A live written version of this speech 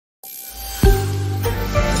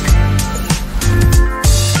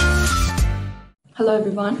Hello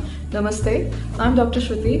everyone, Namaste. I'm Dr.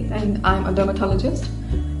 Sruthi and I'm a dermatologist.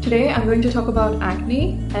 Today I'm going to talk about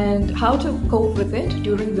acne and how to cope with it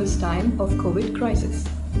during this time of COVID crisis.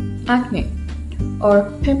 Acne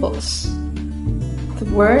or pimples,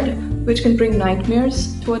 the word which can bring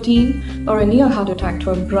nightmares to a teen or a near heart attack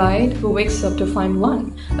to a bride who wakes up to find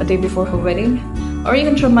one a day before her wedding, or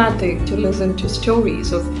even traumatic to listen to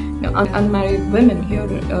stories of unmarried women here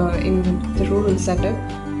in the rural center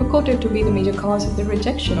who quoted to be the major cause of the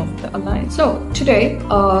rejection of the alliance. So today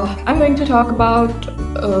I'm going to talk about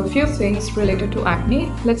a few things related to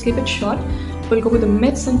acne. Let's keep it short. We'll go with the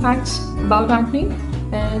myths and facts about acne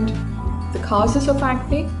and the causes of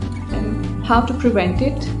acne and how to prevent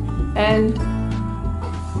it and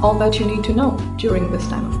all that you need to know during this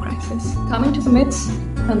time of crisis. Coming to the myths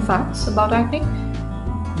and facts about acne,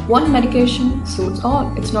 one medication suits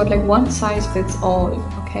all. It's not like one size fits all,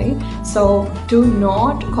 okay? So do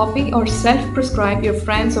not copy or self-prescribe your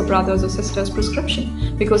friends or brothers or sisters'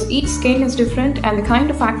 prescription, because each skin is different and the kind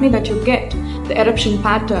of acne that you get, the eruption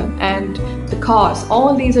pattern and the cause,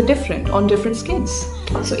 all these are different on different skins.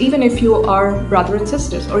 So even if you are brother and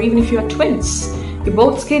sisters, or even if you are twins, your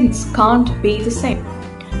both skins can't be the same.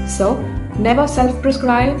 So never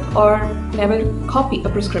self-prescribe or never copy a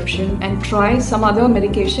prescription and try some other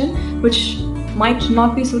medication which might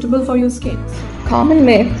not be suitable for your skin. Common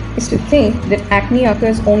myth is to think that acne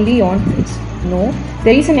occurs only on face. No,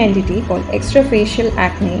 there is an entity called extrafacial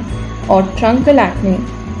acne or truncal acne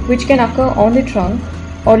which can occur on the trunk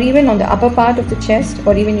or even on the upper part of the chest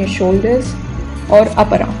or even your shoulders or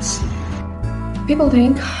upper arms. People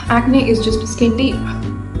think acne is just skin deep.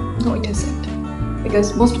 No, it isn't.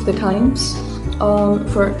 Because most of the times,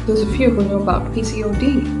 for those of you who know about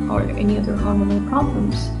PCOD or any other hormonal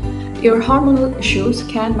problems, your hormonal issues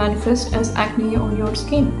can manifest as acne on your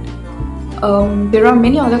skin. There are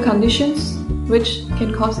many other conditions which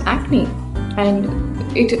can cause acne, and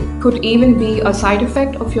it could even be a side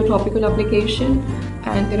effect of your topical application,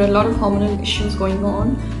 and there are a lot of hormonal issues going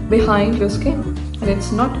on behind your skin, and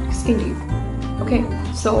it's not skin deep. Okay,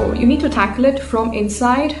 so you need to tackle it from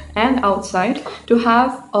inside and outside to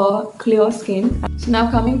have a clear skin. So now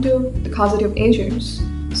coming to the causative agents.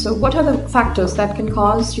 So what are the factors that can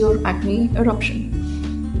cause your acne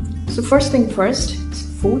eruption? So first thing first, is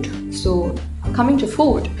food. So coming to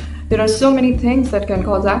food, there are so many things that can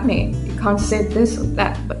cause acne. You can't say this or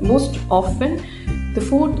that, but most often the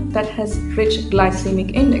food that has rich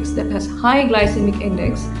glycemic index, that has high glycemic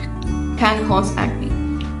index, can cause acne.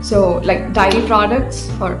 So like dairy products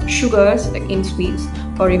or sugars like in sweets,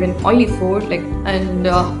 or even oily food like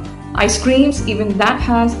ice creams, even that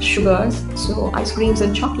has sugars. So ice creams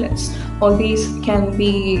and chocolates, all these can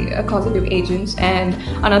be causative agents. And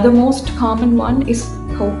another most common one is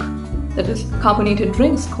Coke, that is carbonated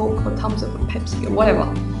drinks, Coke or Thumbs Up or Pepsi or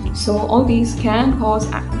whatever. So all these can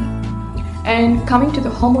cause acne. And coming to the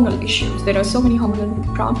hormonal issues, there are so many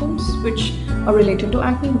hormonal problems which are related to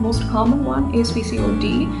acne. The most common one is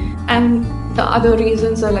PCOD, and the other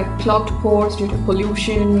reasons are like clogged pores due to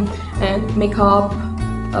pollution and makeup.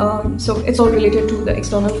 So it's all related to the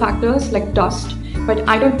external factors like dust. But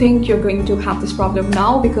I don't think you're going to have this problem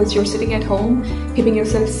now because you're sitting at home, keeping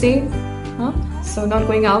yourself safe. So not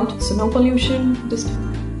going out, so no pollution, just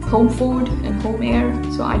home food and home air.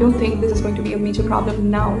 So I don't think this is going to be a major problem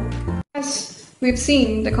now. As we've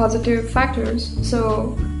seen the causative factors,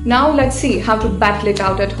 so now let's see how to battle it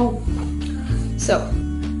out at home. So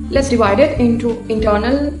let's divide it into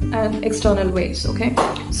internal and external ways, okay?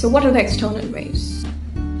 So what are the external ways?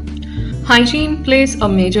 Hygiene plays a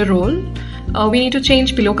major role. We need to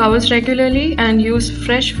change pillow covers regularly and use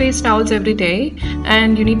fresh face towels every day,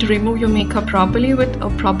 and you need to remove your makeup properly with a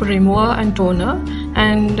proper remover and toner,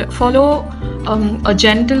 and follow a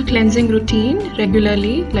gentle cleansing routine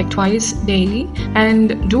regularly, like twice daily,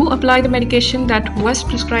 and do apply the medication that was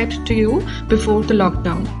prescribed to you before the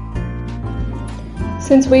lockdown.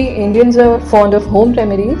 Since we Indians are fond of home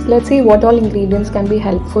remedies, let's see what all ingredients can be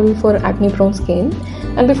helpful for acne-prone skin.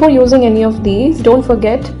 And before using any of these, don't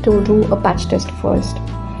forget to do a patch test first.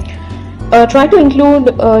 Try to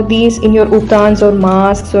include these in your uttans or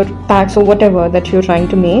masks or packs or whatever that you're trying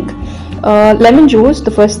to make. Lemon juice,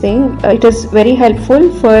 the first thing, it is very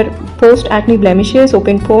helpful for post-acne blemishes,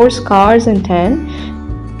 open pores, scars and tan.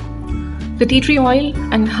 The tea tree oil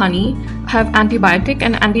and honey have antibiotic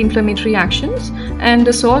and anti-inflammatory actions, and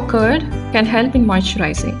the soy curd can help in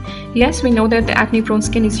moisturizing. Yes, we know that the acne-prone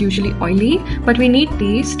skin is usually oily, but we need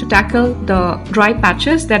these to tackle the dry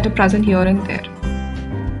patches that are present here and there.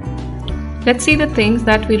 Let's see the things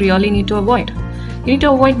that we really need to avoid. You need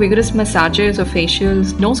to avoid vigorous massages or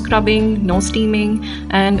facials, no scrubbing, no steaming,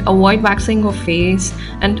 and avoid waxing of face.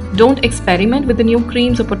 And don't experiment with the new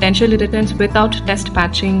creams or potential irritants without test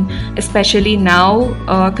patching, especially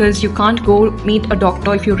now, because you can't go meet a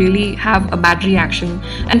doctor if you really have a bad reaction.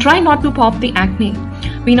 And try not to pop the acne.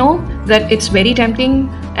 We know that it's very tempting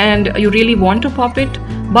and you really want to pop it,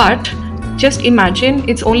 but just imagine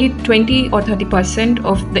it's only 20 or 30%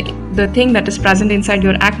 of the thing that is present inside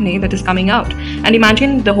your acne that is coming out. And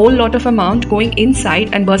imagine the whole lot of amount going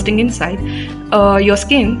inside and bursting inside your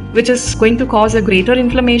skin, which is going to cause a greater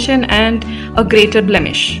inflammation and a greater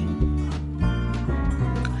blemish.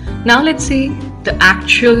 Now let's see the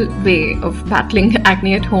actual way of battling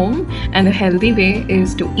acne at home, and the healthy way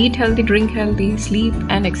is to eat healthy, drink healthy, sleep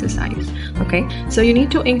and exercise. Okay, so you need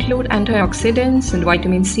to include antioxidants and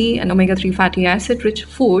vitamin C and omega-3 fatty acid rich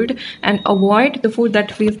food, and avoid the food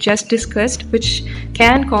that we've just discussed which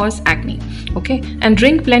can cause acne. Okay, and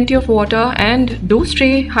drink plenty of water and do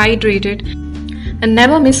stay hydrated, and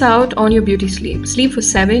never miss out on your beauty sleep. Sleep for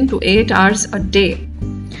 7 to 8 hours a day.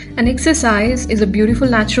 And exercise is a beautiful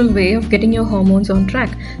natural way of getting your hormones on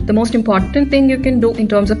track. The most important thing you can do in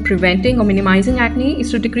terms of preventing or minimizing acne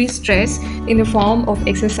is to decrease stress in the form of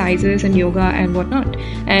exercises and yoga and whatnot.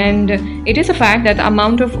 And it is a fact that the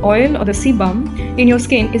amount of oil or the sebum in your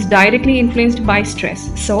skin is directly influenced by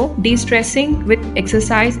stress. So de-stressing with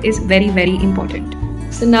exercise is very, very important.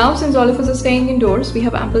 So now, since all of us are staying indoors, we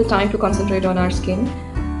have ample time to concentrate on our skin.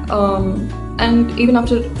 And even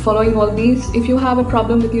after following all these, if you have a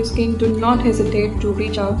problem with your skin, do not hesitate to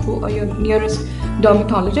reach out to your nearest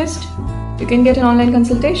dermatologist. You can get an online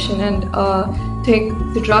consultation and take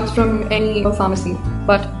the drugs from any pharmacy,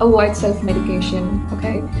 but avoid self-medication.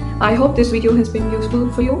 Okay, I hope this video has been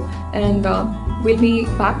useful for you, and we'll be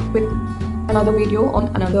back with another video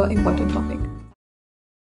on another important topic.